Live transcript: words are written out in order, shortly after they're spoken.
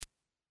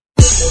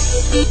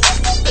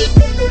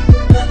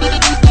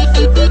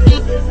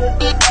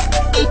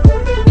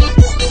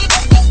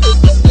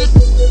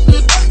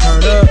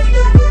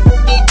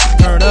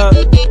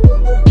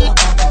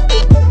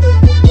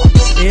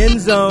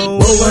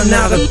Rolling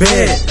out of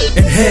bed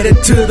and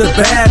headed to the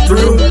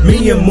bathroom.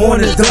 Me and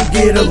mornings don't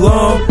get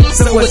along,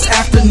 so it's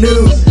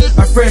afternoon.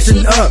 I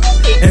freshen up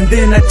and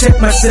then I check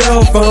my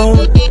cell phone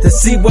to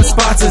see what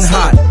spots is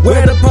hot,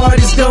 where the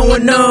party's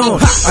going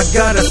on. I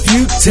got a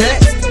few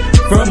texts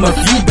from a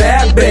few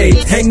bad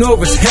babes.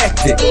 Hangover's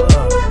hectic,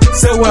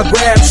 so I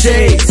grab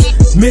shades.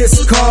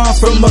 Missed call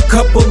from a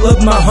couple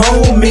of my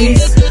homies.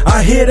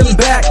 I hit them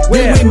back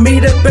when we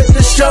meet up at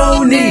the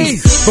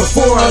Shoney's.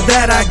 Before all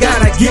that, I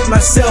gotta get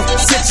myself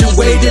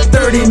situated.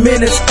 30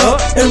 minutes up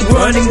and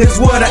running is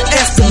what I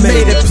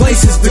estimated.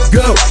 Places to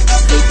go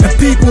and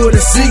people to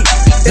see.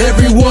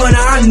 Everyone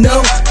I know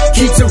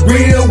keeps it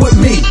real with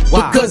me,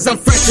 because I'm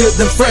fresher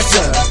than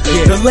fresher.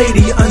 The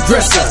lady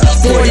undresser,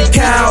 40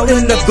 cal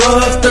in the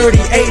glove,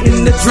 38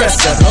 in the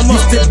dresser.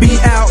 Used to be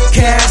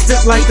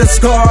outcasted like the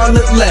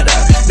scarlet letter.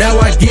 Now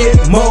I get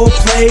more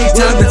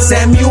playtime than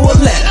Samuel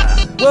Letter.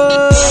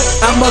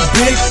 I'm a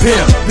big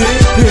pimp,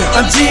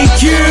 I'm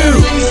GQ,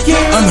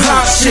 I'm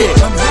hot shit,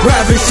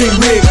 ravishing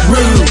Rick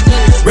Rude.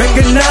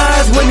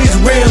 Recognize when these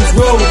rims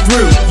roll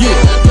through.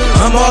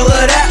 I'm all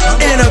of that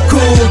and a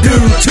cool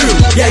dude too.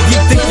 Yeah, you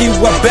think you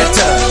are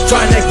better,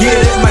 trying to get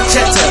at my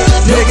cheddar.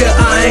 Nigga,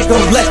 I ain't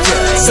gon' let ya,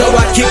 so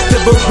I keep the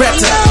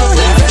Beretta.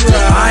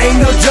 I ain't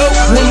no joke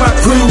when my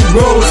crew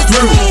rolls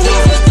through.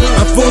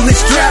 I'm fully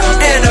strapped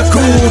and a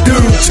cool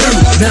dude too.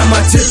 Now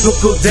my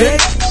typical day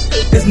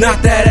is not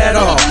that at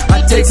all.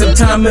 I take some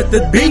time at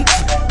the beach,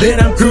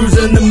 then I'm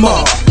cruising the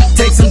mall.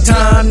 Take some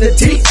time to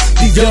teach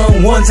these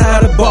young ones how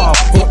to ball.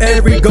 For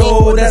every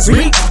goal that's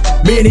reached,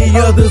 many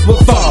others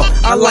will fall.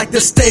 I like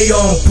to stay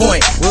on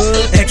point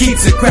and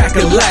keeps it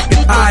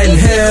crack-a-lackin'. I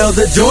inhale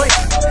the joint,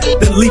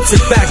 then leaps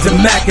it back to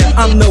mackin'.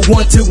 I'm the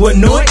one to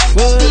anoint,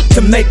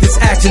 to make this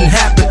action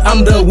happen.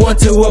 I'm the one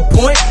to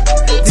appoint,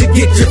 to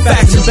get your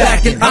faction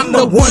back. And I'm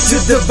the one to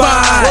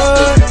divide.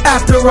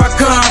 After I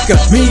conquer,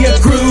 me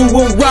and crew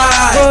will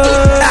ride.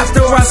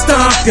 After I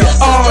stomp ya,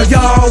 all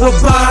y'all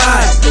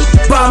abide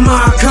by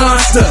my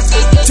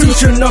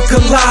constitution or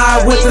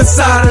collide with the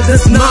side of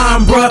this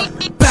nine, bruh.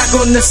 Back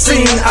on the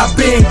scene, I've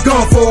been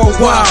gone for a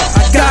while.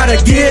 I gotta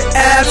get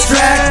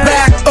abstract,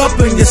 back up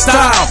in your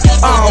style.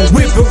 I'll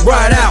whip it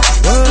right out,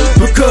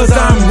 because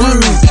I'm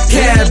rude,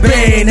 Cad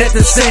Bane at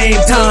the same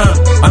time.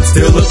 I'm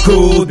still a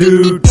cool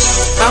dude,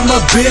 I'm a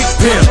big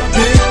pimp,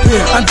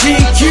 I'm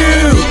GQ,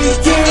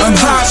 I'm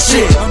hot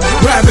shit,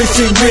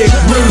 ravishing Rick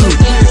Rude.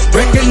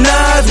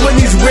 Recognize when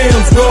these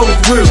rims roll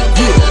through.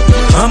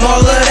 I'm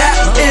all of that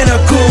and a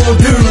cool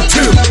dude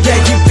too. Yeah,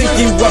 you think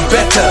you are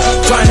better,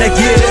 trying to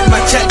get at my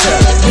cheddar.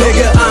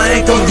 Nigga, I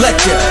ain't gon' let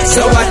ya,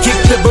 so I keep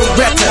the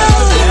Beretta.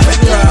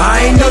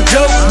 I ain't no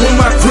joke when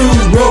my crew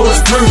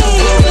rolls through.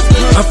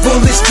 I'm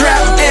fully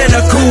strapped and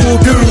a cool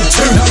dude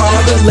too.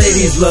 All the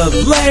ladies love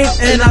lame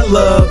and I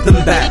love them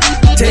back.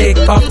 Take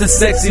off the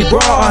sexy bra,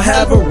 I'll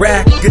have a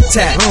rack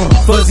attack.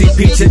 Fuzzy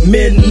peach at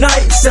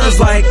midnight sounds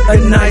like a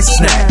nice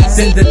snack.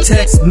 Send a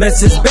text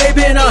message,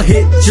 baby, and I'll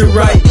hit you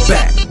right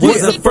back.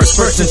 Was a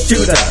first-person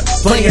shooter,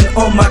 playing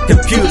on my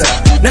computer.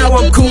 Now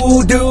I'm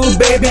cool dude,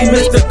 baby,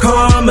 Mr.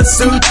 Kama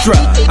Sutra.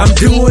 I'm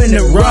doing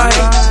it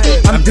right,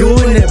 I'm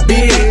doing it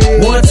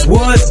big. Once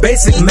was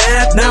basic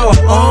math, now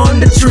I'm on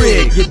the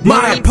trig.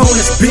 My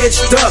opponents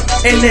bitched up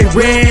and they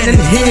ran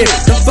and hid.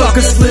 The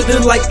fuckers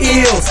slithered like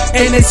eels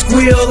and they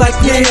squeal like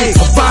pigs.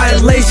 A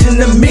violation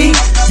to me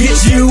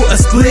gets you a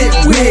split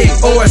wig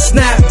or a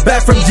snap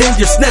back from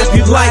ginger, snap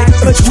you like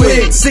a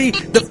twig. See,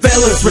 the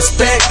fellas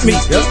respect me,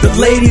 the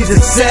ladies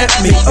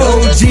accept me,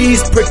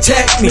 OGs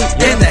protect me,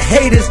 and the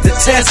haters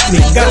detest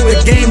me. Got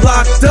the game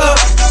locked up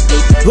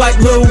like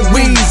Lil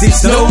Weezy,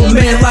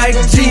 snowman like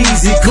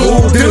Jeezy.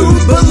 Cool dude,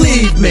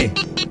 believe me,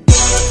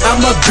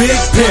 I'm a big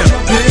pimp,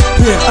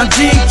 I'm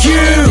GQ,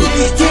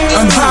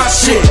 I'm hot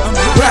shit,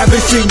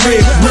 ravishing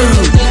Rick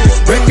Rude.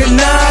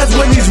 Recognize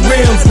when these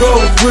rims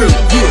roll through.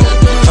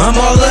 I'm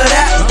all of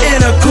that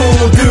and a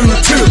cool dude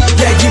too.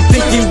 Yeah, you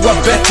think you are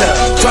better,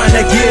 trying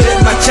to get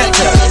at my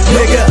cheddar.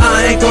 Nigga,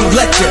 I ain't gon'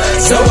 let ya,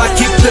 so I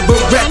keep the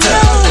Beretta.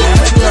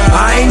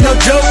 I ain't no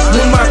joke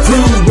when my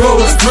crew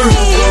rolls through.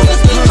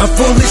 I'm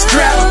fully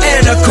strapped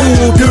and a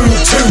cool dude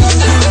too.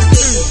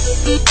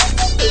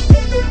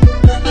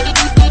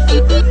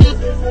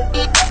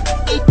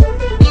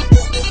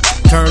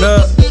 Turn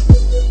up,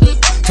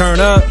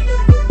 turn up.